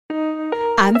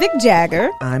I'm Vic Jagger.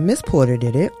 I'm Miss Porter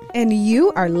Did It. And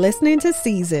you are listening to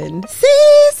Seasoned.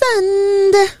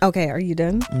 Okay, are you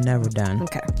done? I'm never done.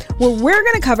 Okay. Well, we're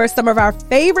going to cover some of our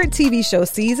favorite TV show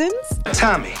seasons.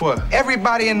 Tommy, what?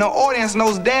 Everybody in the audience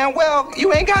knows damn well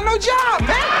you ain't got no job,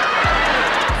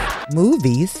 man.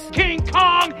 Movies. King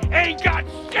Kong ain't got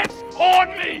shit on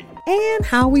me. And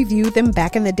how we view them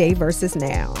back in the day versus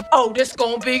now. Oh, this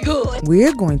gonna be good.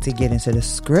 We're going to get into the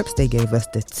scripts they gave us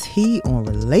the tea on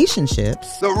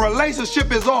relationships. The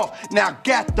relationship is off. Now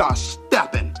get the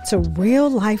stepping. To real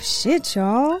life shit,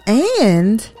 y'all.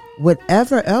 And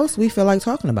whatever else we feel like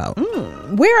talking about.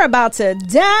 We're about to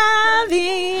dive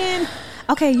in.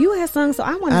 Okay, you had sung, so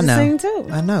I wanted to sing too.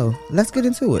 I know. Let's get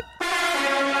into it.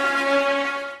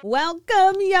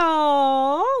 Welcome,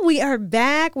 y'all. We are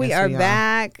back. We Yes, are we are.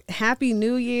 back. Happy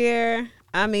New Year.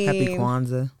 I mean, Happy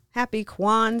Kwanzaa. Happy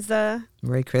Kwanzaa.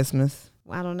 Merry Christmas.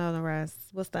 I don't know the rest.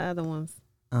 What's the other ones?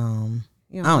 You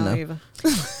You I don't know. either.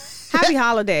 Happy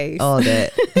holidays. All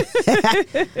that.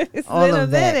 It's all been a of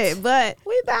that. minute, but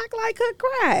we back like hook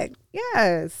crack.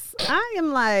 Yes.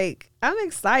 I'm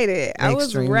excited. I was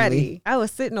Extremely. ready. I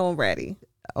was sitting on ready.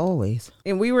 Always.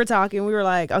 And we were talking, we were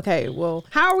like, okay, well,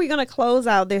 how are we going to close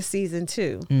out this season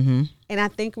 2? Mm-hmm. And I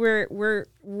think we're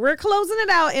closing it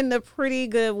out in a pretty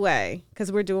good way because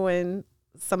we're doing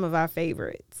some of our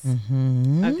favorites.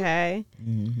 Mm-hmm. Okay.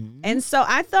 Mm-hmm. And so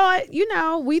I thought,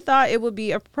 we thought it would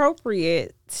be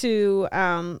appropriate to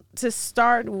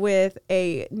start with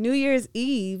a New Year's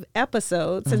Eve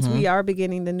episode since we are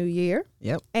beginning the new year.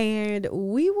 Yep. And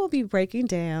we will be breaking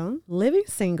down Living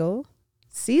Single,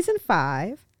 Season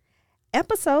 5,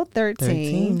 Episode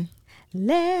 13.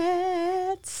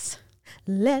 Let's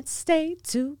stay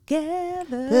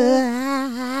together.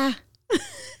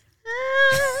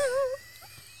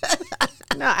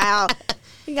 No, Al.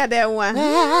 You got that one.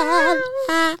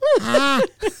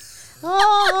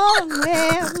 Oh,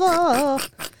 never.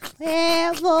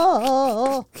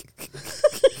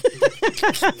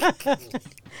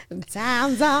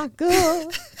 Times are good.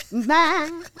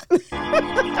 Mine.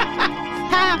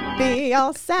 Happy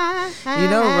all side. You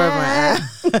know, Reverend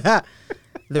Al.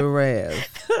 The Rev.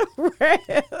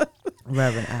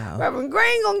 Reverend Al. Reverend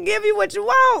Green gonna give you what you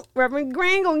want. Reverend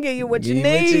Green gonna give you what you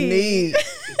need.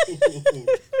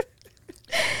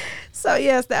 So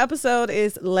yes, the episode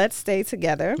is Let's Stay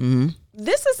Together. Mm-hmm.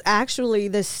 This is actually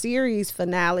the series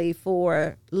finale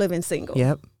for Living Single.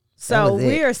 Yep. So was it.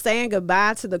 we are saying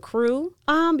goodbye to the crew.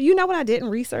 You know what I didn't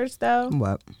research though?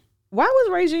 What? Why was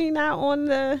Regine not on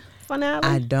the finale?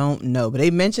 I don't know, but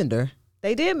they mentioned her.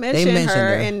 They did mention mentioned her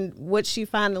her. and what she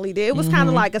finally did. It was kind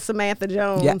of like a Samantha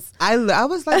Jones. Yeah. I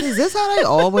was like, is this how they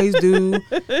always do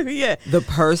Yeah. the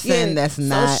person that's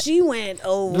not So she went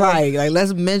over. right? Like,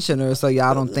 let's mention her so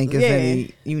y'all don't think it's Yeah.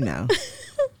 any,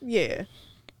 Yeah.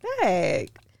 Heck.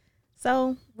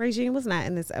 So Regine was not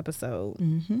in this episode.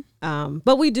 Mm-hmm.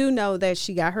 But we do know that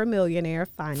she got her millionaire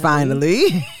finally.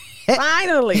 Finally.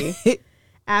 Finally.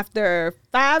 After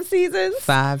 5 seasons.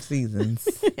 5 seasons.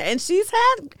 And she's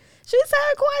had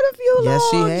quite a few Yes,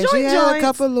 she little had. joint She had joints. a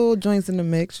couple of little joints in the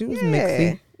mix. She was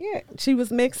mixy. Yeah. She was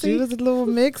mixy. She was a little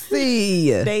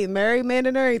mixy. They married men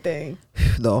and everything.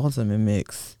 The ultimate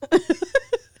mix.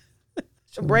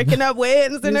 Breaking up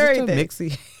weddings and She was just a everything.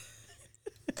 mixy.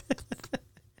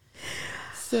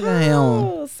 Sit down.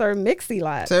 Oh, Sir Mixy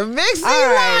Lot. Sir Mixy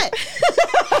All right. Lot.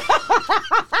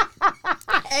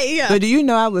 Hey, yeah. So do you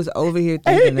know I was over here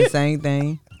thinking the same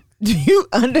thing? Do you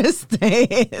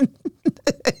understand?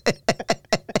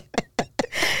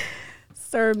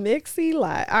 Sir Mixy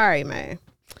Lot. All right, man.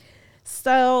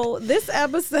 So this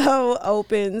episode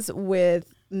opens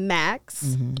with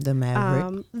Max. The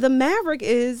Maverick. The Maverick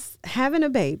is having a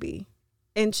baby,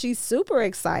 and she's super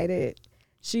excited.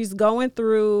 She's going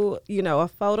through, a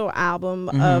photo album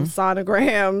of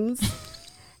sonograms,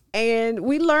 and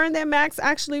we learned that Max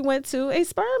actually went to a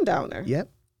sperm donor. Yep.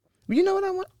 You know what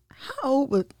I want? How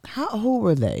old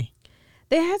were they?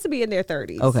 They had to be in their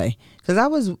 30s. Okay.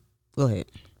 Because go ahead.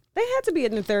 They had to be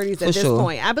in their 30s For at this sure.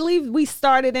 point. I believe we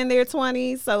started in their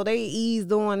 20s, so they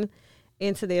eased on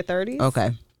into their 30s. Okay.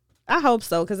 I hope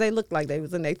so, because they looked like they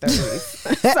was in their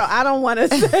 30s. So I don't want to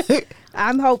say.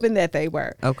 I'm hoping that they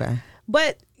were. Okay.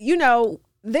 But,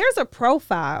 there's a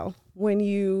profile when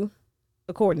you,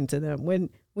 according to them, when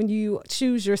you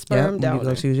choose your sperm Yep, donor. when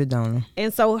you go choose your donor.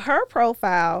 And so her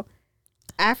profile,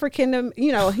 African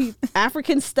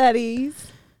studies.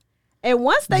 And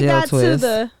once they Jail got twist. to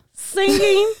the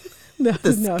singing, the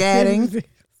scatting.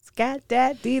 Scat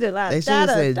that dee da They should have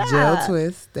said gel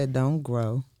twists that don't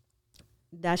grow.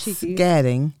 Dashiki.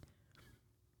 Scatting.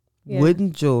 Yeah.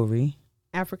 Wooden jewelry.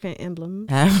 African emblems.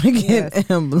 African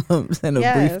emblems in a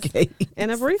briefcase. In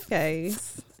a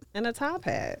briefcase. And a top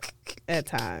hat at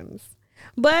times.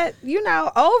 But, you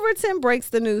know, Overton breaks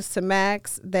the news to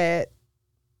Max that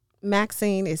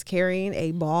Maxine is carrying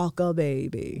a Balka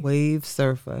baby. Wave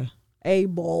surfer. A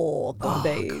Balka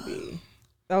baby.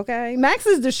 Okay? Max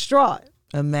is distraught.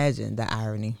 Imagine the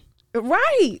irony.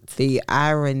 Right. The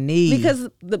irony. Because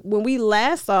when we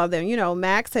last saw them, you know,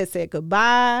 Max had said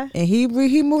goodbye. And he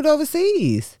moved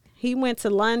overseas. He went to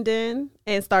London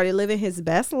and started living his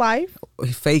best life.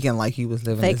 Faking like he was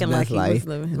living his best life.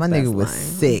 My best nigga was life.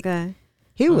 sick. Okay.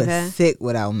 He was sick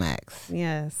without Max.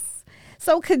 Yes.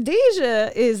 So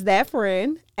Khadijah is that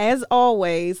friend, as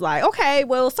always, like, okay,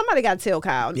 well, somebody got to tell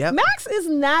Kyle. Yep. Max is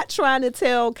not trying to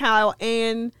tell Kyle,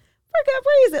 and for good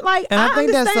reason. Like, And I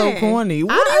think understand. that's so corny.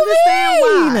 What I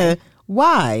understand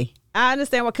why. I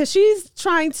understand why. Because she's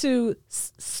trying to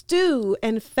stew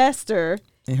and fester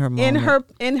In her moment.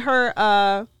 in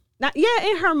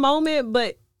her moment,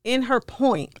 but in her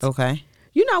point. Okay.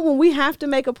 You know, when we have to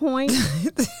make a point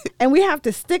and we have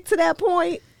to stick to that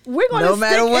point, we're going to No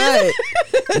matter what.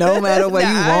 No matter what.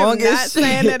 You wrong I'm not as shit.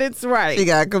 saying that it's right. She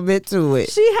got to commit to it.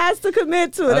 She has to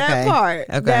commit to that Okay. part.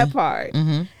 Okay. That part.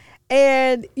 Mm-hmm.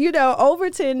 And, you know,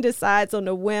 Overton decides on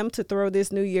a whim to throw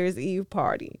this New Year's Eve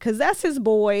party because that's his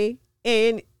boy.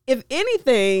 And if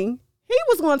anything, he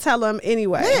was going to tell him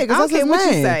anyway. Yeah, because I don't that's his care what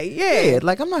you man. say. Yeah.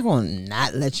 Like, I'm not going to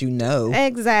not let you know.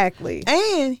 Exactly.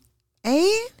 And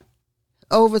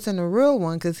Overton the real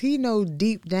one, because he know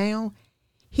deep down,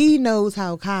 he knows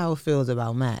how Kyle feels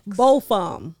about Max. Both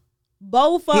of them.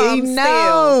 He still.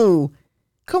 know.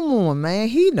 Come on, man.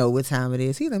 He know what time it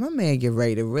is. He like, my man get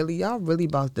ready to y'all really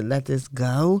about to let this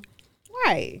go?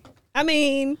 Right. I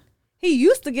mean, he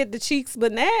used to get the cheeks,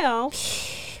 but now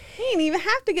he ain't even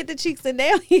have to get the cheeks, and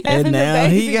now he having And now the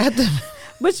baby. he got the...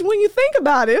 But when you think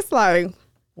about it, it's like,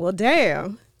 well,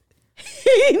 damn.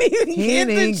 He didn't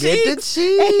even get the cheeks.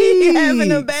 And he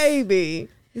having a baby.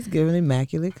 He's giving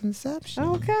immaculate conception.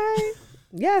 Okay.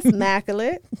 Yes,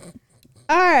 immaculate.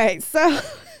 All right, so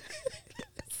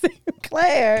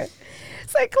Sinclair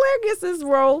gets this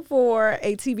role for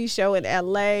a TV show in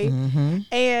LA. Mm-hmm.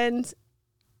 And,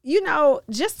 you know,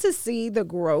 just to see the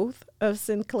growth of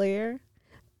Sinclair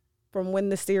from when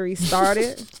the series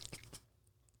started.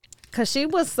 Because she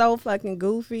was so fucking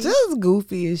goofy. Just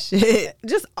goofy as shit.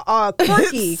 Just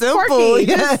quirky. Simple. Quirky.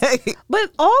 Yeah.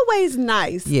 But always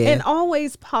nice. Yeah. And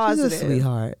always positive. She's a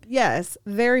sweetheart. Yes,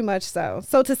 very much so.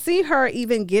 So to see her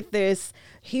even get this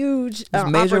huge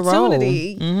major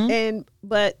opportunity, role. Mm-hmm.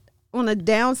 but on the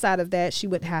downside of that, she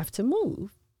would have to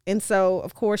move. And so,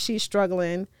 of course, she's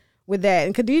struggling with that.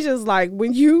 And Khadijah's like,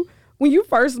 when you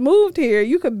first moved here,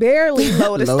 you could barely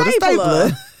load a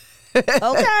stapler.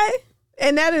 Okay?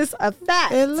 And that is a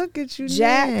fact. And look at you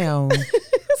Jack. now.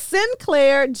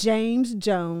 Sinclair James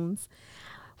Jones.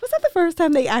 Was that the first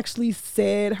time they actually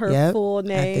said her full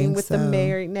name with the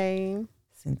married name?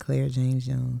 Sinclair James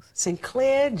Jones.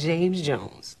 Sinclair James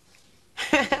Jones.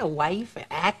 Wife,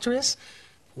 actress,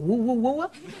 woo woo woo.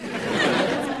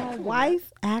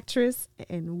 Wife, actress,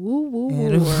 and woo woo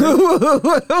And woo. Woo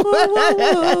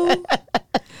woo woo.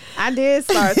 I did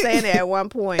start saying that at one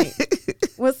point.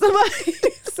 When somebody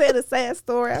said a sad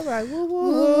story, I was like, woo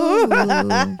woo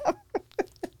woo.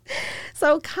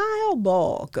 So Kyle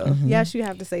Balk, yes, you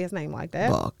have to say his name like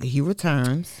that. Balk. He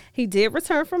returns. He did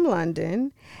return from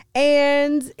London,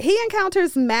 and he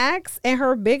encounters Max and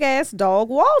her big ass dog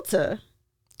Walter.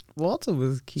 Walter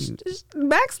was cute.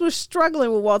 Max was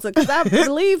struggling with Walter because I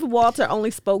believe Walter only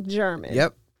spoke German.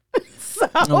 Yep. So,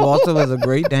 And Walter was a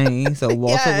Great Dane, so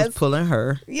Walter Yes. was pulling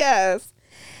her. yes.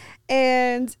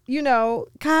 And, you know,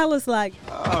 Kyle is like,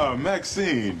 Ah,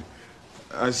 Maxine.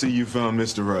 I see you found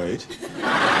Mr. Right.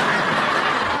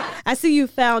 I see you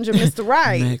found your Mr.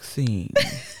 Right. Maxine.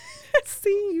 I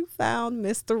see you found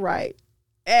Mr. Right.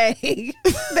 Hey,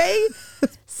 they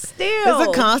still It's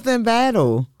a constant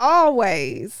battle.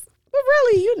 always. But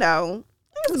really, you know,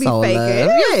 let's be all faking. love.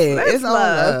 Yeah, That's it's all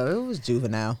love. It was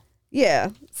juvenile. Yeah.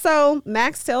 So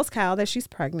Max tells Kyle that she's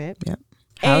pregnant. Yep.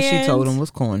 How she And- told him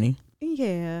was corny.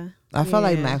 Yeah. I felt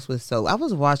like Yeah. Max was so. I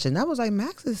was watching. I was like,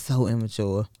 Max is so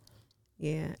immature.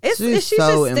 Yeah. She's She's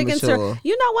so just sticking to her. immature.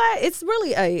 You know what? It's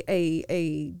really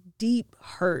a deep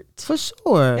hurt. For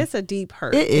sure. It's a deep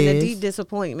hurt It and a is. deep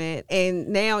disappointment. And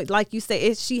now, like you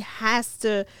said, she has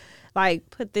to like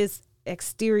put this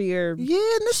exterior Yeah,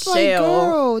 and it's like, shell.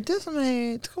 girl, this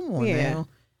man, come on Yeah. now.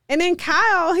 And then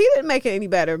Kyle, he didn't make it any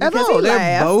better At because all, he they're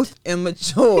laughed. both He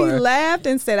immature. laughed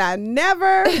and said, I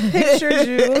never pictured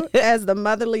you as the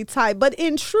motherly type. But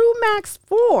in true Max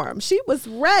form, she was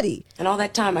ready. And all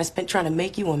that time I spent trying to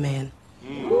make you a man.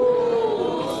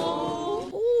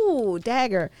 ooh,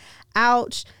 dagger,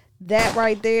 ouch, that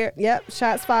right there. Yep,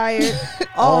 shots fired.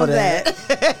 All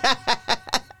that.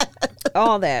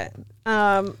 All that.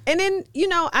 And then,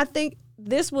 I think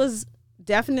this was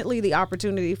definitely the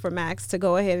opportunity for Max to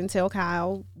go ahead and tell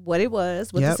Kyle what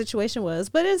the situation was.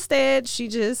 But instead, she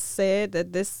just said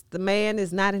that the man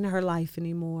is not in her life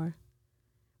anymore.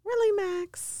 Really,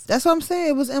 Max? That's what I'm saying.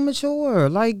 It was immature.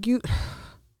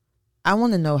 I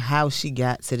want to know how she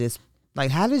got to this. Like,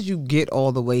 how did you get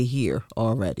all the way here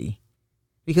already?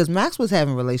 Because Max was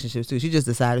having relationships too. She just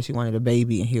decided she wanted a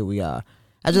baby, and here we are.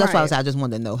 That's why I just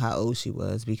wanted to know how old she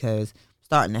was, because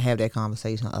starting to have that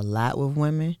conversation a lot with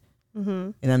women,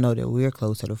 and I know that we're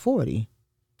closer to 40.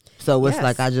 So it's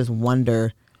like, I just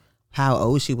wonder how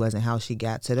old she was and how she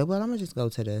got to the, well, I'm going to just go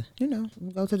to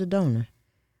the donor.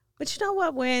 But you know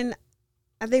what? When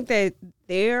I think that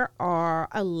there are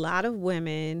a lot of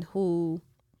women who,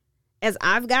 as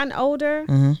I've gotten older,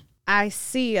 I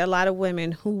see a lot of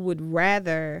women who would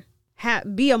rather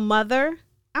be a mother.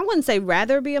 I wouldn't say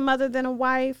rather be a mother than a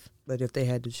wife. But if they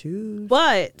had to choose.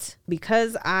 But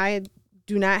because I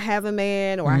do not have a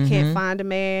man, or I can't find a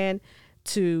man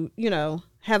to,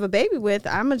 have a baby with,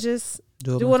 I'm going to just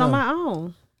do it on my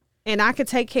own. And I could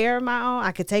take care of my own.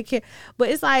 I could take care. But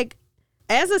it's like,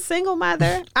 as a single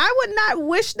mother, I would not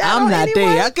wish that on anyone.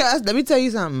 I'm not there. Let me tell you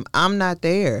something. I'm not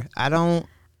there. I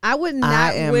would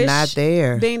not wish not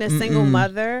there. Being a single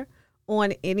mother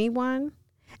on anyone.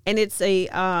 And it's a,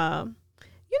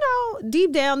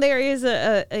 deep down there is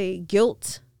a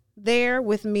guilt there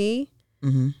with me.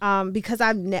 Because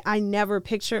I never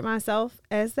pictured myself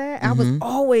as that. I was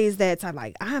always that type,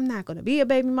 like, I'm not going to be a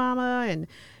baby mama, and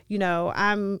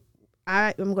I'm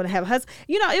going to have a husband.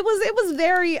 It was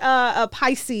very a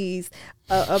Pisces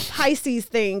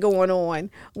thing going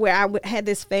on, where I had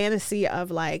this fantasy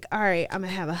of like, all right, I'm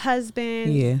gonna have a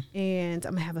husband, and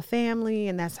I'm gonna have a family,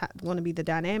 and that's going to be the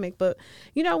dynamic. But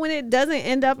when it doesn't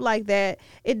end up like that,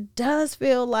 it does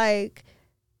feel like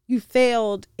you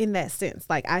failed in that sense.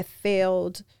 Like, I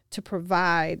failed to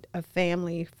provide a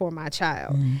family for my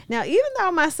child. Now, even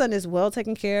though my son is well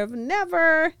taken care of,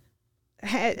 never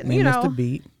had, missed a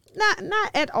beat.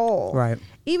 Not at all. Right.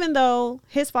 Even though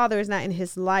his father is not in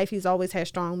his life, he's always had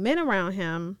strong men around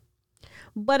him.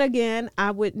 But again,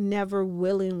 I would never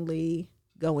willingly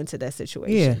go into that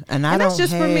situation. Yeah, and that's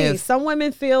just for me. Some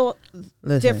women feel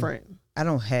different. I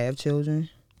don't have children.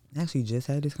 I actually just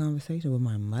had this conversation with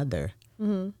my mother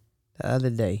the other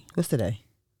day. What's today?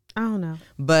 I don't know.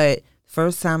 But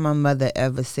first time my mother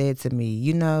ever said to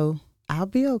me, I'll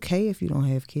be okay if you don't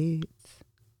have kids.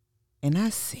 And I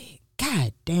said,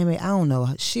 God damn it, I don't know.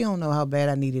 She don't know how bad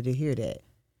I needed to hear that.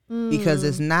 Because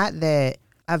it's not that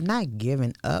I've not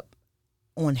given up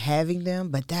on having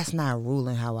them, but that's not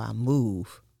ruling how I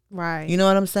move. Right. You know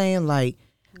what I'm saying? Like,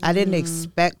 I didn't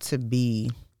expect to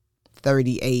be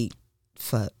 38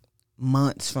 for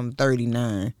months from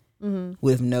 39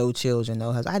 with no children,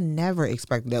 no husband. I never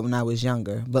expected that when I was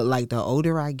younger. But like, the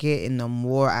older I get and the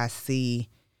more I see,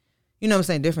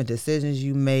 different decisions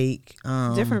you make.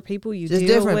 Different people you deal with.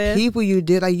 Just different people you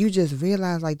did. Like, you just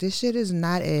realize, like, this shit is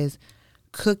not as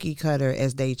cookie cutter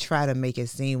as they try to make it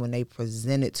seem when they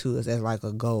present it to us as like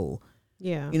a goal.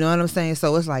 Yeah. You know what I'm saying?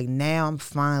 So it's like, now I'm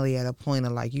finally at a point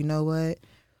of like, you know what?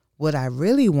 What I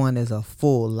really want is a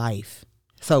full life.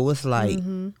 So it's like,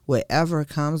 whatever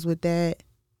comes with that,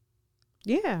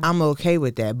 I'm okay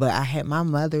with that. But I had my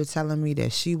mother telling me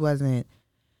that she like,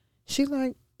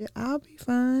 I'll be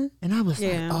fine. And I was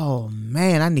like, oh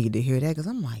man, I need to hear that, because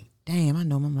I'm like, damn, I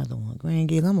know my mother want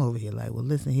grandkids. I'm over here like, well,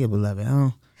 listen here, beloved.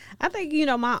 I think,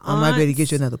 my aunt, I might be able to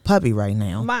get you another puppy right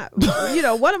now.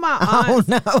 One of my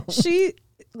aunts, I don't know. She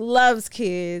loves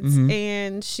kids,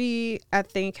 and she, I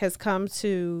think, has come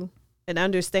to an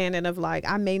understanding of like,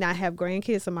 I may not have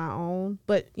grandkids of my own,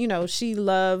 but she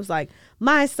loves like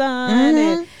my son,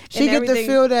 and she get to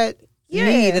feel that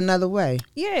need another way.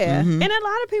 Yeah. And a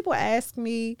lot of people ask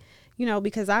me,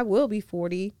 because I will be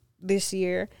 40 this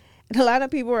year, and a lot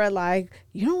of people are like,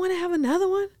 you don't want to have another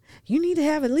one? You need to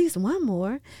have at least one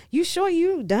more. You sure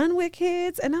you done with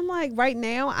kids? And I'm like, right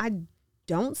now, I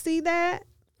don't see that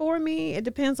for me. It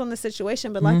depends on the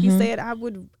situation. But like you said, I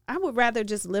would rather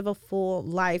just live a full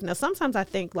life. Now, sometimes I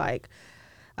think like,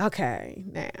 okay,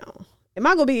 now, am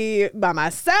I going to be by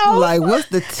myself? Like, what's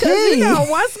the tea?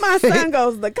 Once my son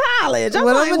goes to college, I'm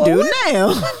what like, I'm going to do now?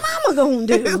 What mama going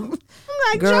to do?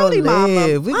 I'm like, Girl, Jody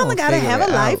mama. Mama got to have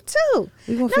a life too.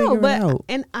 We gonna figure it out.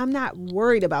 And I'm not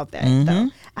worried about that though.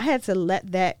 I had to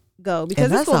let that go, because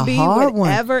and it's going to be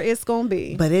whatever it's going to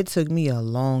be. But it took me a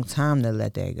long time to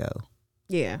let that go.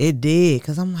 Yeah. It did,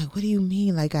 because I'm like, what do you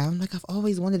mean? Like, I'm like, I've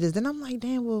always wanted this. Then I'm like,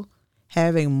 damn, well,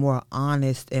 having more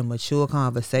honest and mature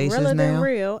conversations Realer now. than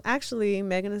real. Actually,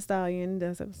 Megan Thee Stallion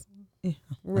does it.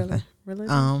 Really?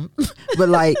 But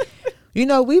like, you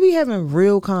know, we be having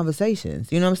real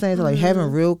conversations. You know what I'm saying? So like having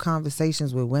real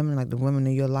conversations with women, like the women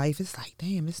in your life, it's like,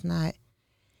 damn, it's not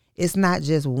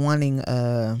just wanting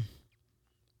a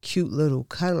cute little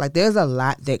cut. Like there's a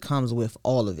lot that comes with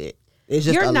all of it. It's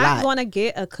just You're not lot. going to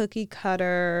get a cookie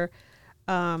cutter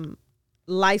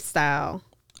lifestyle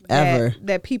Ever.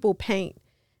 that people paint.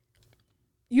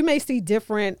 You may see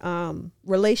different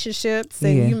relationships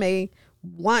and you may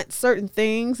want certain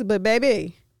things, but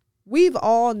baby, we've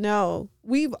all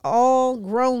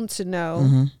grown to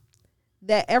know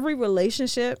that every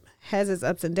relationship has its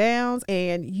ups and downs,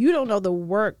 and you don't know the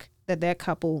work that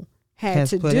couple had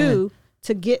to do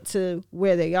to get to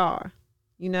where they are,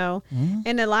 you know?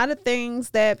 And a lot of things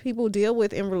that people deal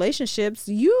with in relationships,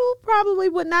 you probably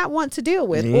would not want to deal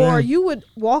with, or you would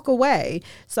walk away.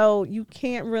 So you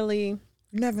can't really...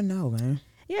 You never know, man.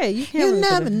 Yeah, you can't. You really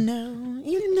never know.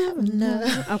 You never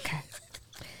know. Okay.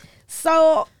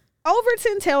 So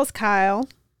Overton tells Kyle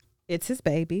it's his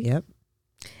baby. Yep.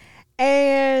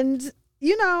 And,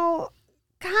 you know,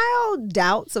 Kyle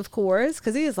doubts, of course,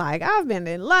 because he's like, I've been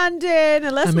in London,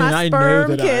 unless my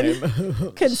sperm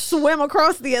can swim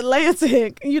across the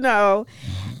Atlantic, you know.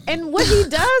 And what he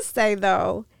does say,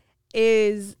 though,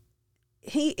 is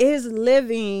he is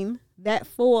living that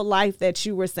full life that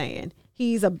you were saying.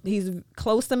 He's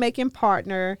close to making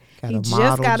partner. He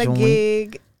just got a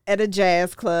gig at a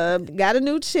jazz club. Got a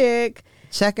new chick.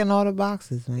 Checking all the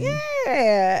boxes, man.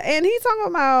 Yeah, and he's talking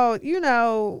about, you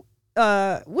know,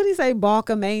 what do you say,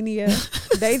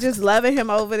 Balkamania? They just loving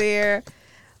him over there.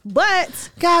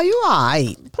 But God, you all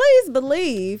right. Please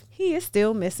believe he is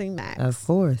still missing Max. Of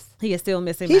course. He is still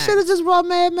missing Max. He should have just brought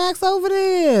Mad Max over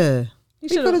there. He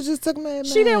could have just took Mad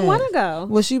Max. She didn't want to go.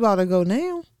 Well, she about to go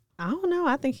now. I don't know.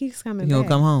 I think he's coming back. He'll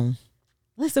come home.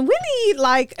 Listen, we need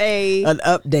like an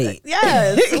update.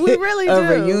 Yes, we really do.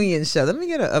 A reunion show. Let me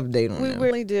get an update on that. We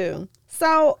really do.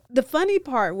 So the funny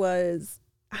part was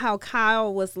how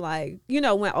Kyle was like, you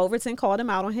know, when Overton called him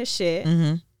out on his shit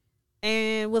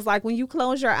and was like, when you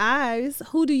close your eyes,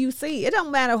 who do you see? It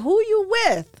don't matter who you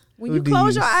with. When you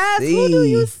close your eyes, who do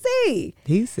you see?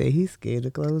 He said he's scared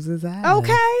to close his eyes.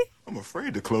 Okay. I'm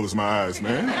afraid to close my eyes,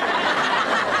 man.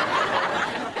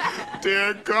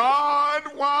 Dear God,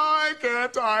 why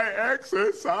can't I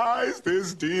exorcise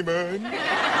this demon?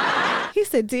 He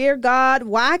said, dear God,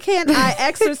 why can't I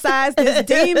exorcise this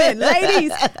demon?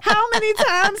 Ladies, how many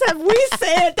times have we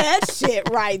said that shit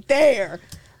right there?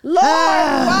 Lord,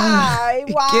 why?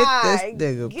 Get this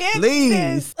nigga,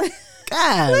 please.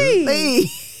 God,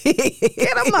 please.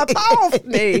 Get him up off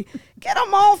me. Get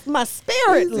him off my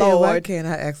spirit, Lord. Why can't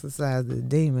I exorcise the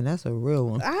demon? That's a real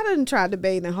one. I didn't try to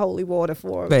bathe in holy water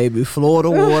for him. Baby, Florida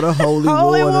water, holy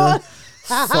water,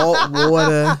 salt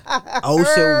water,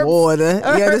 ocean water.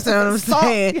 You understand what I'm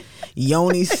saying?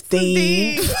 Yoni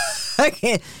steam. I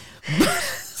can't.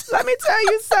 Let me tell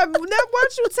you something. Now,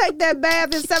 once you take that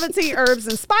bath in 17 herbs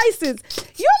and spices,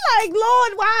 you're like,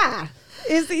 Lord, why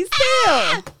is he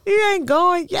still? He ain't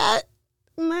going yet.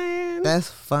 Man. That's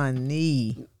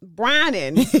funny.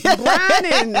 Brining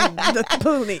the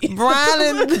poonie.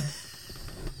 Brining.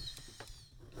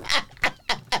 I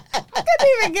couldn't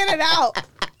even get it out.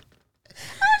 I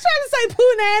was trying to say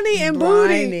poonanny and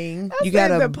brining. Booty. You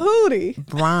got the pootie.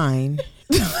 Brine.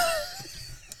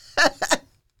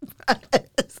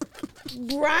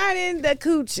 Brining the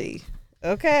coochie.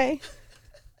 Okay?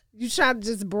 You try to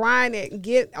just brine it and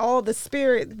get all the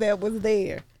spirit that was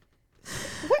there.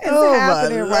 What is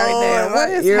happening right now? What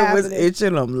is happening? happening? Was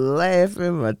itching. I'm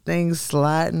laughing. My thing's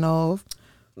sliding off.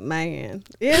 Man,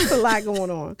 it's a lot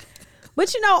going on.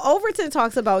 But you know, Overton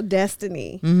talks about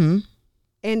destiny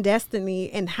and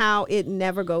destiny and how it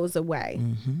never goes away.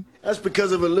 That's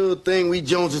because of a little thing we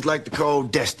Joneses like to call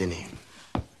destiny.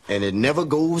 And it never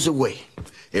goes away.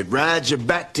 It rides you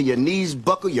back till your knees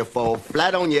buckle, you fall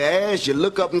flat on your ass, you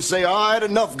look up and say, all right,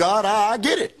 enough, God, I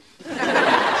get it.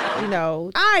 You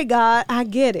know, all right, God, I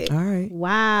get it. All right.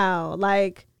 Wow.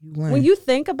 Like, when you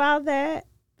think about that,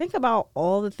 think about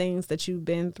all the things that you've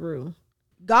been through.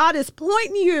 God is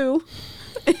pointing you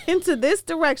into this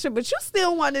direction, but you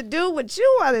still want to do what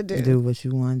you want to do. Do what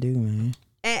you want to do, man.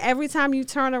 And every time you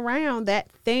turn around,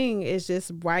 that thing is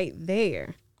just right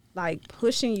there, like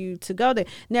pushing you to go there.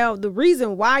 Now, the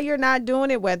reason why you're not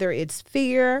doing it, whether it's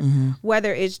fear,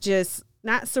 whether it's just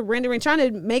not surrendering, trying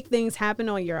to make things happen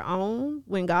on your own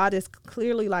when God is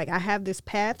clearly like, I have this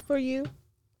path for you.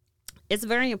 It's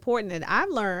very important that I've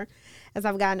learned as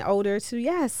I've gotten older to,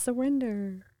 yes,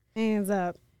 surrender. Hands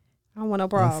up. I don't want no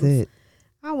problems. That's it.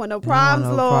 I don't want no I don't problems,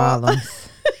 want no Lord. problems.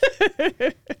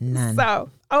 None. So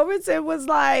Overton was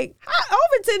like,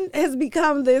 Overton has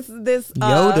become this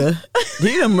Yoda.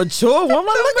 He the mature woman.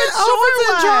 Look at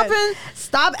Overton dropping.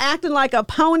 Stop acting like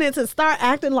opponents and start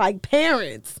acting like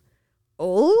parents.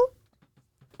 Oh,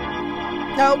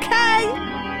 okay.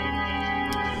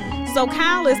 So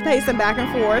Kyle is pacing back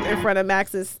and forth in front of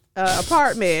Max's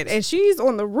apartment, and she's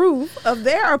on the roof of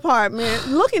their apartment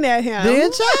looking at him.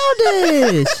 Being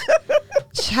childish.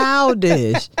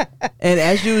 Childish. And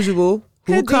as usual,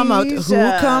 who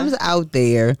Khadijah. comes out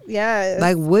there? Yes.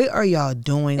 Like, what are y'all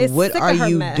doing? It's What sick are of her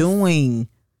you mess. doing?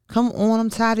 Come on, I'm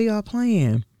tired of y'all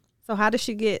playing. So how did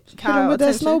she get Hit him Kyle with that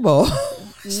attention? snowball.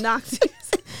 Knocked.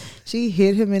 She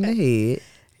hit him in the head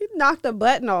He knocked the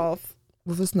button off.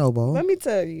 with a snowball. Let me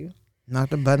tell you.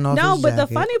 Knocked the button off No, his but the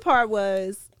jacket. funny part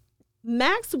was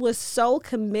Max was so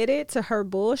committed to her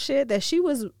bullshit that she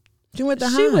was She went to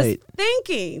she was hide.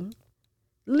 thinking,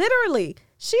 literally,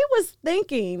 she was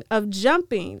thinking of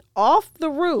jumping off the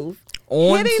roof,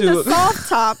 hitting the soft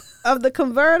top of the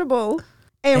convertible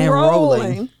and, And rolling.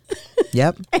 rolling.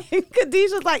 Yep. And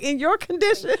Khadijah's like, in your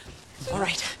condition, All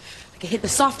right, I can hit the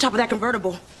soft top of that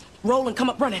convertible, roll and come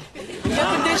up running. In your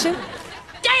condition,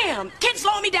 damn, kid's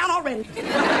slowing me down already.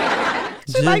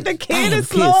 she's like, the kid Damn, is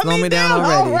slowing me down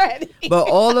already. But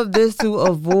all of this to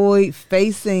avoid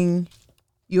facing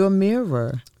your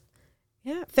mirror.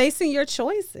 Yeah, facing your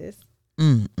choices.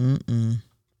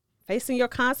 Facing your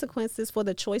consequences for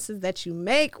the choices that you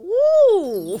make.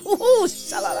 Woo!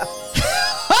 Shalala.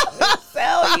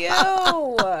 Tell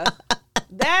you.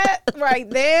 That right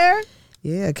there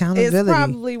Yeah, is accountability.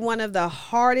 probably one of the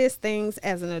hardest things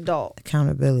as an adult.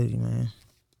 Accountability, man.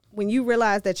 When you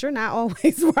realize that you're not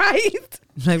always right.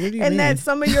 Like, what do you And mean? that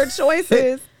some of your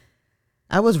choices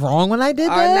I was wrong when I did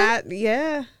are that? not,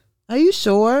 yeah. Are you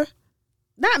sure?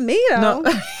 Not me though.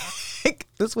 No.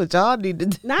 That's what y'all need to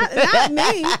do. Not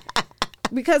me.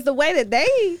 Because the way that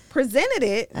they presented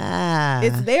it,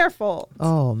 it's their fault.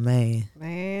 Oh, man.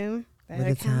 Man, that What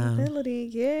a time. accountability,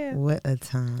 yeah. What a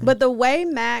time. But the way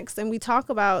Max, and we talk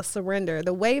about surrender,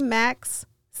 the way Max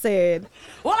said,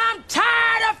 Well, I'm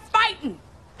tired of fighting.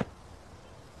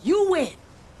 You win.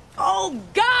 Oh,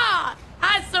 God,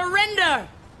 I surrender.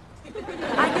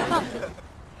 I give up.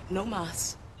 No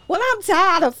mas. well, I'm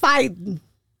tired of fighting.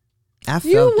 I felt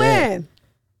You that. win.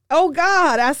 Oh,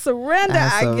 God, I surrender.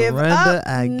 I give surrender, up.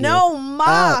 I No give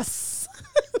mas.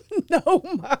 No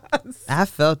mas. I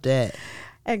felt that.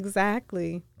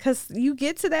 Exactly. Because you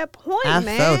get to that point, I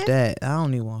man. felt that. I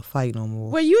don't even want to fight no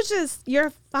more. Where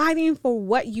you're fighting for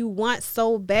what you want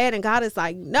so bad, and God is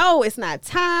like, no, it's not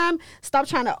time. Stop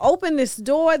trying to open this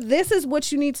door. This is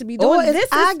what you need to be doing. Or it's,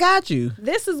 I got you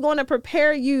This is going to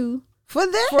prepare you for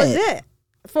that. for that,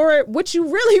 for what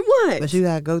you really want. But you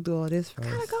got to go through all this first.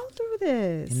 Gotta go through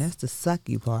this. And that's the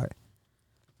sucky part.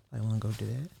 I want to go do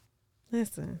that.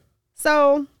 Listen.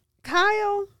 So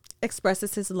Kyle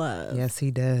expresses his love Yes,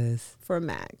 he does. for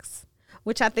Max,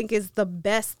 which I think is the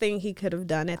best thing he could have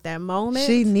done at that moment.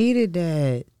 She needed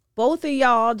that Both of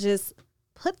y'all just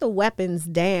put the weapons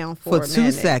down for a 2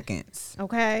 minute. seconds.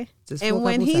 Okay. Just for And a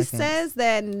when couple he seconds. says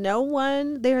that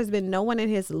there has been no one in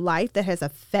his life that has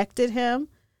affected him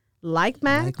like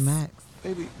Max. Like Max.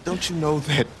 Baby, don't you know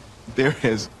that there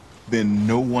has been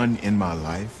no one in my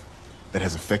life that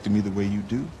has affected me the way you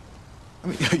do? I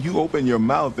mean, you open your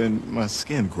mouth and my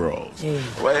skin crawls.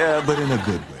 Well, but in a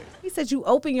good way. He said, you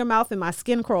open your mouth and my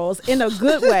skin crawls in a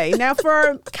good way. Now,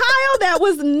 for Kyle, that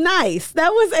was nice. That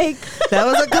was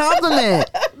a compliment.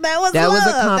 that was That was a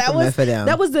love. compliment for them.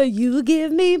 That was the you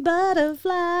give me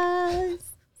butterflies.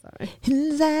 Sorry.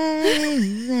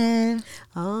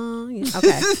 Oh, yeah.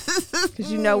 Okay.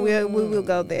 Because you know we will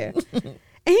go there. And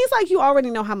he's like, you already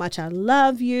know how much I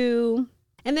love you.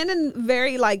 And then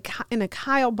in a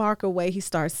Kyle Barker way, he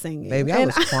starts singing. Baby, I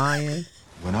And was crying.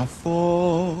 When I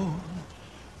fall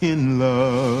in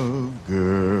love,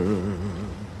 girl,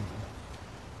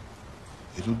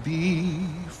 it'll be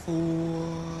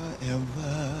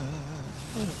forever.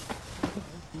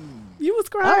 You was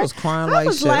crying. I was crying I like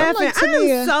was shit. I'm laughing. like, I'm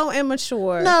Tania. so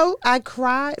immature. No, I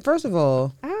cried. First of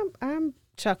all, I'm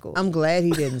chuckled. I'm glad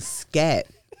he didn't scat.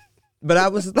 But I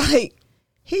was like,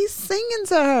 he's singing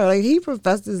to her. Like, he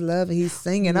professed his love and he's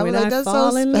singing. I was When like, that's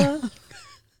fall so in special. love.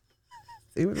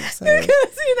 See what I'm saying?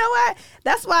 Because you know what?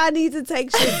 That's why I need to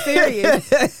take shit serious.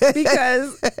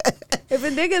 Because if a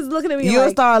nigga's looking at me You'll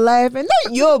like, start laughing.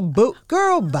 Not your boot.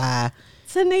 Girl, bye.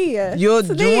 Tania, Your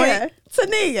Tania, joint.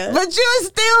 Tania. But you'll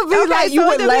still be Okay, like, you so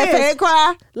would it laugh depends. and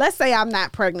cry. Let's say I'm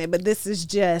not pregnant, but this is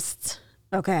just,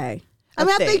 okay. I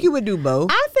mean, I think you would do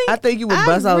both. I think you would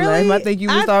bust out laughing. I think you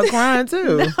would start crying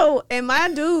too. No, and my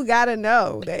dude gotta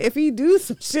know that if he do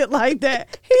some shit like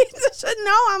that, he should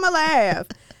know I'ma laugh.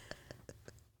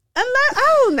 Unless,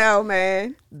 I don't know,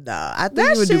 man. No, I think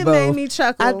That you would do shit both. made me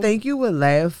chuckle. I think you would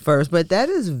laugh first, but that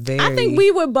is very. I think we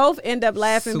would both end up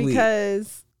laughing sweet.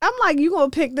 because I'm like, you gonna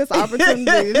pick this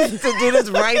opportunity to do this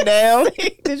right now.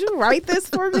 Did you write this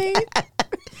for me?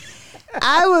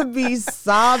 I would be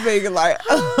sobbing like,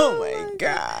 oh my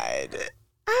God.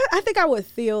 I think I would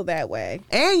feel that way.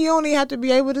 And you only have to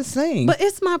be able to sing. But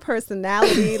it's my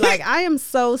personality. Like, I am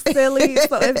so silly.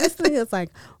 So if this thing is like,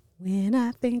 when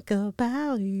I think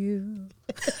about you,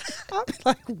 I'll be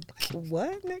like,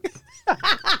 what, nigga?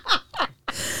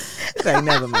 Okay,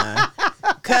 never mind.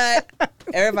 Cut.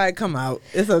 Everybody come out.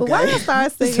 It's okay. But why don't I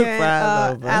start singing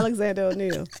Surprise over. Alexander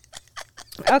O'Neal?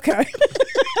 Okay.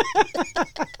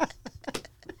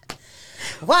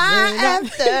 Why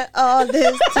after all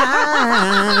this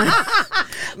time,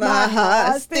 my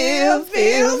heart still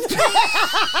feels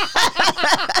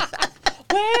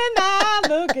When I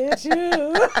look at you.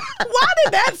 Why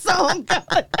did that song go?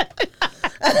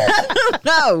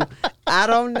 No, I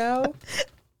don't know.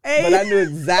 But I knew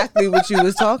exactly what you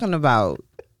was talking about.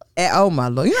 And, oh my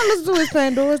Lord. You don't listen to his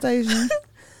Pandora station.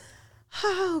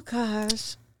 Oh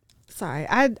gosh. Sorry.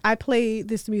 I play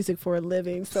this music for a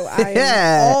living, so I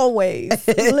am always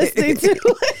listening to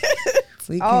it.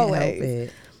 We can't Always. help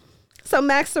it. So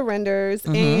Max surrenders,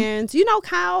 and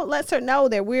Kyle lets her know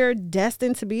that we're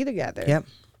destined to be together. Yep.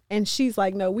 And she's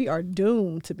like, no, we are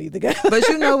doomed to be together. But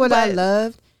you know what I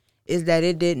love is that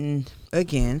it didn't,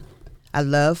 again, I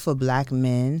love for black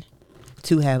men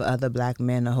to have other black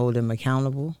men to hold them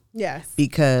accountable. Yes.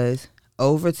 Because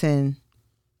Overton,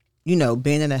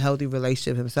 being in a healthy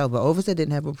relationship himself, but Overton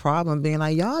didn't have a problem being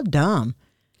like, y'all dumb.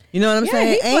 You know what I'm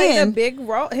saying? He played and a big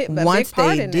role. once big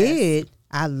part they in this. did,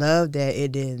 I love that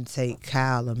it didn't take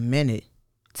Kyle a minute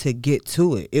to get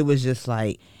to it. It was just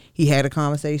like he had a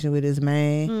conversation with his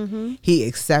man. Mm-hmm. He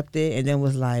accepted and then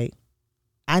was like,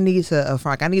 I need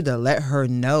to let her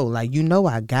know, like,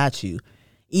 I got you.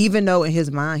 Even though in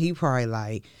his mind, he probably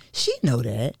like, she know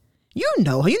that. He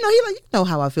know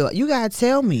how I feel. You gotta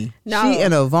tell me. No, she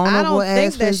in a vulnerable I don't think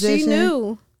ass that position. she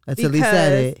knew until he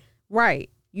said it. Right.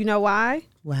 You know why?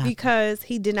 What happened? Because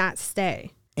he did not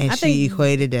stay. And I she think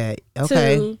equated that.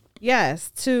 Okay.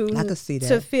 To I could see that.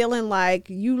 To feeling like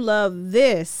you love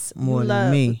this More you than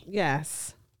love, me.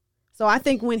 Yes. So I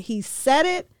think when he said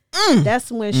it,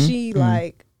 that's when she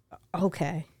like,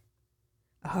 okay,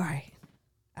 all right,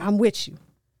 I'm with you.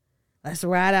 Let's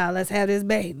ride out. Let's have this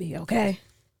baby, okay?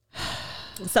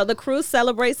 So the crew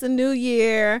celebrates the new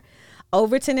year.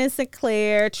 Overton and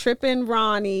Sinclair, Tripp and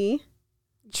Ronnie.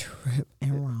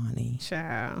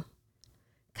 Child.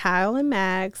 Kyle and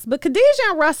Max. But Khadijah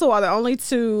and Russell are the only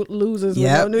two losers with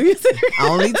no New Year's Eve.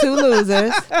 Only two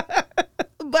losers.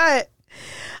 But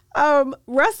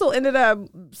Russell ended up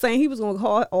saying he was going to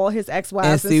call all his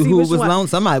ex-wives And see who which was one. alone.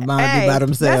 Somebody might be by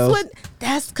themselves.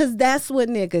 That's what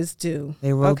niggas do.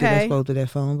 They wrote okay? they spoke to that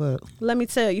phone book. Let me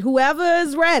tell you, whoever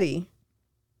is ready,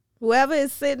 whoever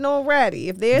is sitting on ready,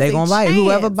 if there's They gonna bite. chance,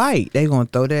 Whoever bite, they gonna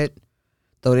throw that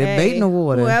bait in the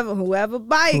water. Whoever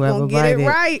bite, Whoever gonna get bite it it.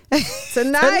 right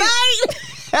tonight.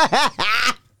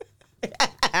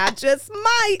 I just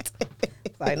might.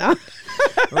 Like, no.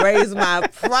 Raise my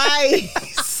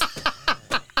price.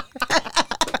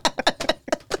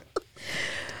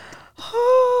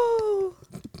 Oh.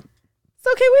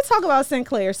 So can we talk about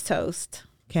Sinclair's toast?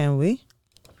 Can we?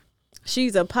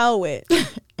 She's a poet.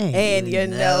 And you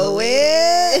know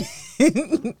it.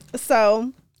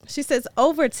 So she says,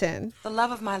 Overton. The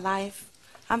love of my life.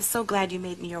 I'm so glad you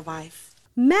made me your wife.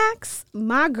 Max,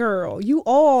 my girl, you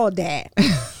all that.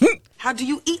 How do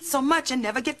you eat so much and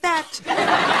never get fat?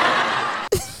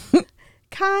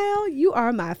 Kyle, you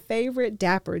are my favorite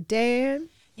Dapper Dan.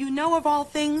 You know, of all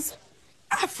things,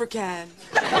 African.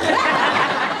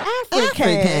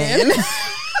 African.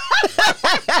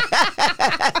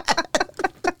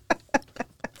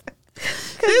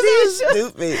 This is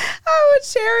stupid. I would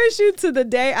cherish you to the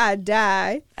day I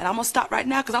die. And I'm going to stop right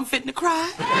now because I'm fitting to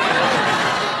cry.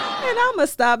 And I'm going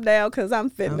to stop now because I'm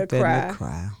fitting to cry.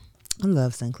 I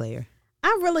love Sinclair.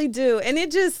 I really do. And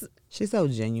it just, She's so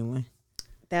genuine.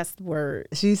 that's the word.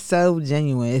 She's so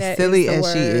genuine. As That silly is the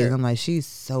as she is, word. I'm like, she's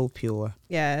so pure.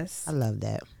 Yes. I love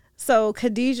that. So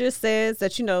Khadijah says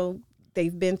that,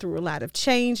 they've been through a lot of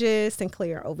changes.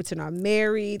 Sinclair and Overton are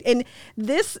married. And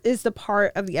this is the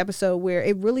part of the episode where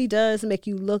it really does make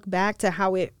you look back to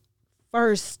how it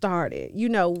first started.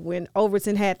 When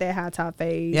Overton had that high top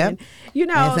phase. Yep.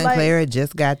 And, And Sinclair had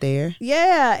just got there.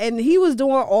 yeah. And he was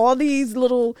doing all these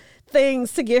little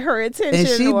things to get her attention. And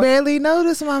she barely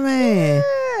noticed my man.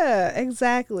 Yeah,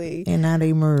 exactly. And now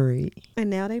they married. They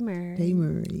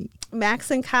married.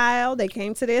 Max and Kyle, they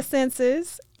came to their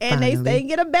senses, and Finally. they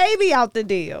get a baby out the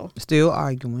deal. Still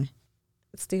arguing.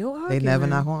 They They never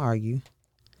not gonna argue.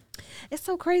 It's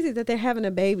so crazy that they're having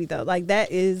a baby though. Like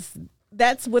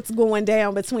that's what's going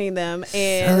down between them.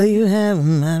 And So you have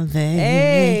my baby.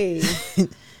 hey,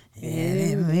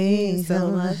 it means so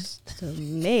much to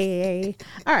me.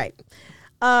 All right.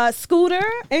 Scooter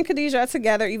and Khadijah are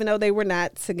together, even though they were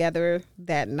not together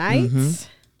that night.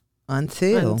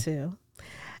 Until.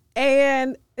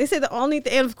 And they said the only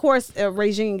thing, and of course,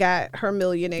 Regine got her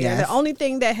millionaire. Yes. The only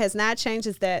thing that has not changed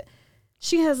is that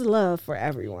she has love for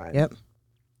everyone. Yep.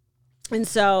 And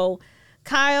so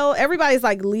Kyle, everybody's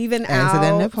like leaving out.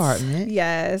 Exit an apartment.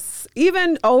 Yes.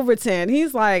 Even Overton,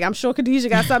 he's like, I'm sure Khadijah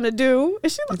got something to do.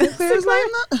 And she's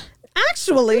like,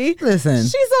 actually, listen,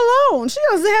 she's alone. She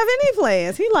doesn't have any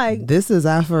plans. He like, this is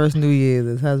our first New Year's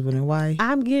as husband and wife.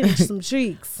 I'm getting some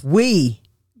cheeks. We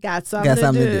got something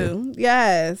to do.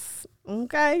 Yes.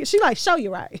 Okay. She like, show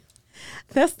you right.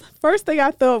 That's the first thing I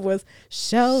thought was,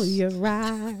 show you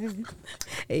right.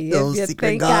 If Those you secret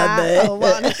think God I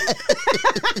want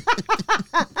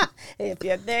if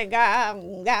you think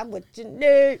I got what you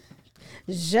need,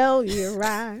 show you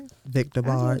right. Victor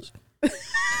Barge.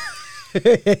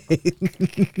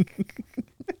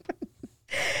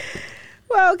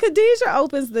 Well, Khadijah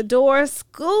opens the door.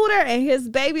 Scooter and his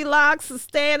baby Locks are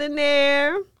standing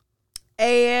there.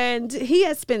 And he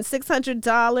had spent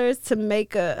 $600 to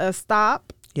make a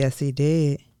stop. Yes, he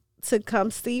did. To come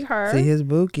see her. See his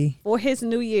bookie. For his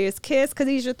New Year's kiss.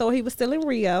 Khadijah thought he was still in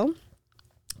Rio.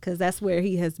 Because that's where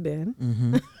he has been.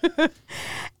 Mm-hmm.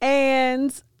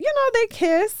 And, they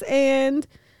kiss. And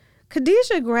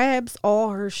Khadijah grabs all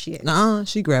her shit.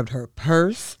 She grabbed her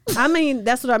purse. I mean,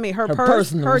 that's what I mean. Her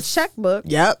purse, personals. her checkbook.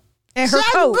 Yep. And her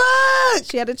coat. Checkbook!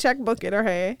 She had a checkbook in her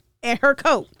hand. And her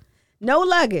coat. No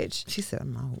luggage. She said,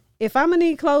 I'm out. If I'm going to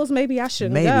need clothes, maybe I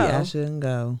shouldn't go. Maybe I shouldn't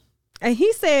go. And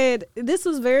he said, this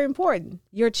was very important.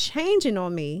 You're changing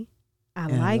on me. I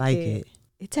like it.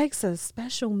 It takes a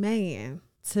special man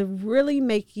to really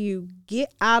make you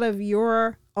get out of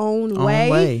your own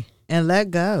way. And let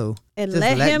go. And just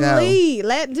let him go.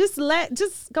 lead.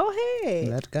 Just go ahead.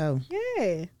 Let go.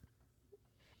 Yeah.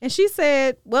 And she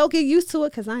said, well, get used to it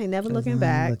because I ain't never looking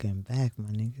back. Looking back, my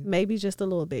nigga. Maybe just a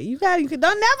little bit. Don't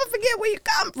never forget where you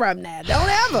come from now.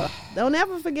 Don't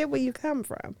ever forget where you come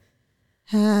from.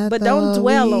 But don't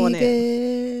dwell on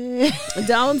it.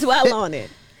 Don't dwell on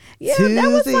it. Yeah, that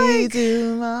was like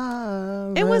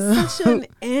tomorrow. It was such an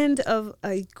end of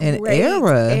a great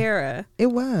era. It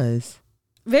was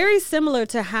very similar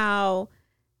to how,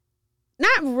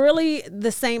 not really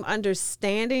the same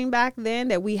understanding back then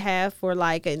that we have for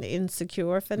like an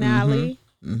Insecure finale.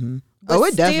 Mm-hmm. Oh,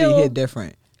 it definitely hit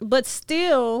different. But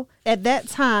still, at that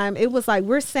time, it was like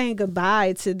we're saying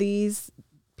goodbye to these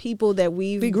people that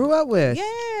we grew up with.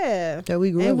 Yeah. That we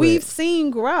grew up with. And we've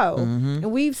seen grow. Mm-hmm.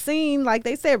 And we've seen, like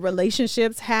they said,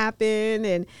 relationships happen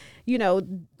and,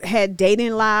 had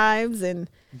dating lives and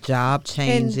job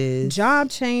changes.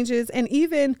 And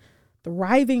even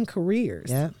thriving careers.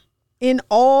 Yep. In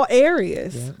all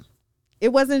areas. Yep. It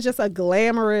wasn't just a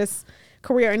glamorous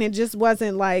career, and it just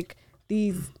wasn't like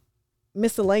these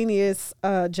miscellaneous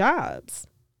jobs.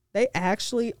 They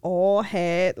actually all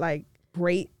had like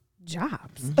great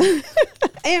jobs. Mm-hmm.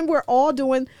 And we're all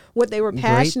doing what they were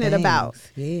passionate about.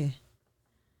 Yeah.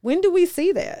 When do we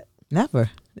see that?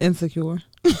 Never. Insecure.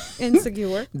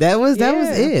 That was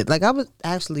it. Like I was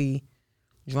actually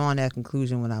drawing that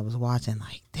conclusion when I was watching,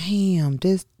 like, damn,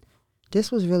 this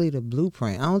was really the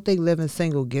blueprint. I don't think Living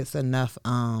Single gets enough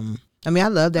I mean, I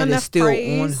love that it's still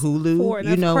on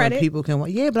Hulu, and people can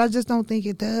watch. Yeah, but I just don't think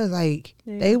it does. Like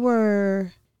they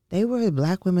were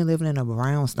black women living in a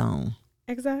brownstone.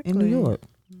 Exactly. In New York.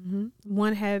 Mm-hmm.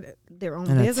 One had their own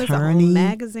business, their own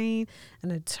magazine,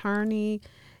 an attorney.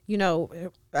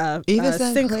 Even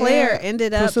Sinclair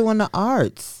ended up pursuing the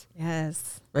arts.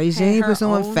 Yes. Regine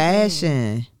pursuing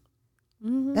fashion.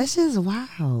 Mm-hmm. That's just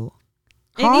wild.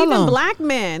 And even black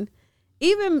men,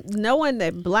 even knowing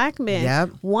that black men,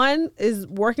 one is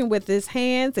working with his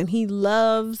hands and he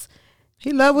loves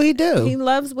what he do. He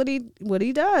loves what he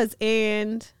does.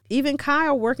 And even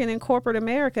Kyle working in corporate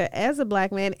America as a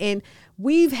black man. And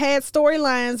we've had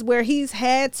storylines where he's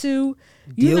had to,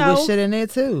 deal with shit in there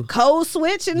too. Code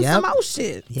switch and some more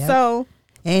shit. Yep. So,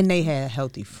 and they had a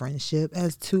healthy friendship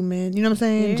as two men. You know what I'm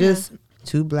saying? Yeah. Just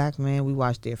two black men. We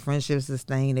watched their friendships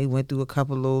sustain. They went through a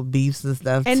couple little beefs and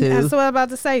stuff too. And that's what I'm about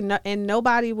to say. And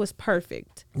nobody was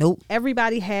perfect. Nope.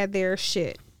 Everybody had their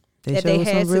shit that they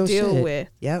had to deal with.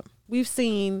 Yep. We've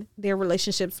seen their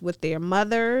relationships with their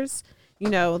mothers,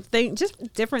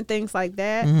 just different things like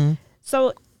that.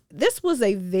 So this was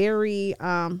a very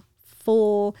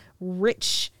full,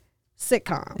 rich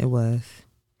sitcom. It was.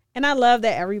 And I love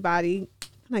that everybody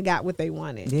got what they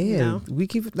wanted. Yeah, we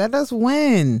keep let us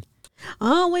win.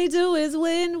 All we do is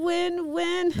win, win,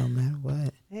 win. No matter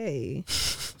what. Hey,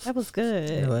 that was good.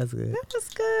 It was good. That was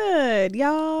good,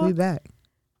 y'all. We back.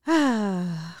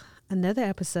 Another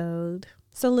episode.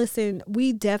 So listen,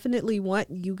 we definitely want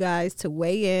you guys to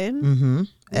weigh in. Mm-hmm.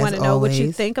 We want to know what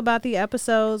you think about the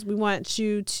episodes. We want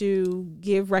you to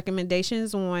give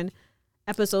recommendations on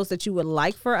episodes that you would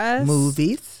like for us.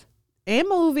 Movies. And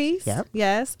movies. Yep.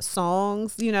 Yes.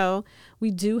 Songs.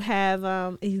 We do have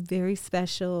a very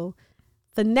special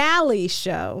finale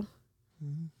show.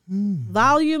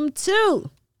 Volume 2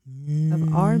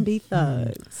 of R&B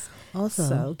Thugs. Also,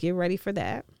 So get ready for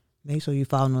that. make sure you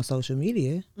follow us on social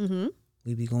media. Mm-hmm.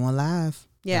 We be going live.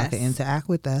 Yes. Y'all can interact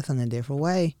with us in a different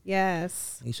way.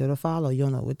 Yes. Make sure to follow. You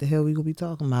don't know what the hell we gonna be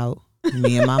talking about.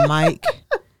 Me and my mic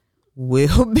we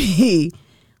will be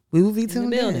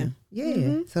tuned building. in.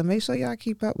 Yeah. So make sure y'all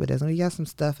keep up with us. We got some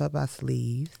stuff up our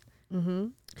sleeves. Mm-hmm.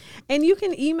 And you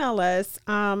can email us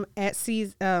at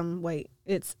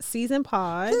it's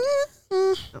seasonpod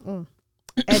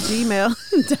at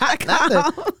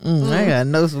gmail.com. I got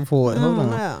no support. Hold on.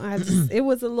 No, it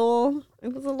was a little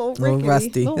rickety.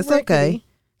 Rusty. Little It's rickety. okay.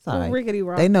 It's all Little right. rickety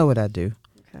rock. They know what I do.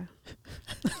 Okay.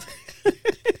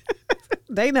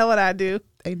 They know what I do.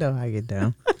 They know how I get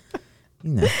down.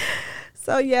 You know.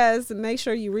 So yes, make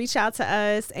sure you reach out to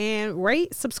us and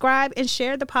rate, subscribe, and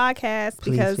share the podcast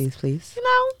because Please.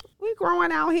 we're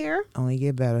growing out here. Only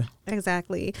get better.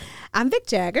 Exactly. I'm Vic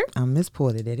Jagger, I'm Miss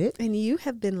Porter, did it? and you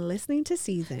have been listening to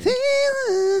Season.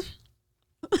 I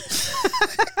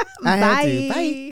had to. Bye. Bye.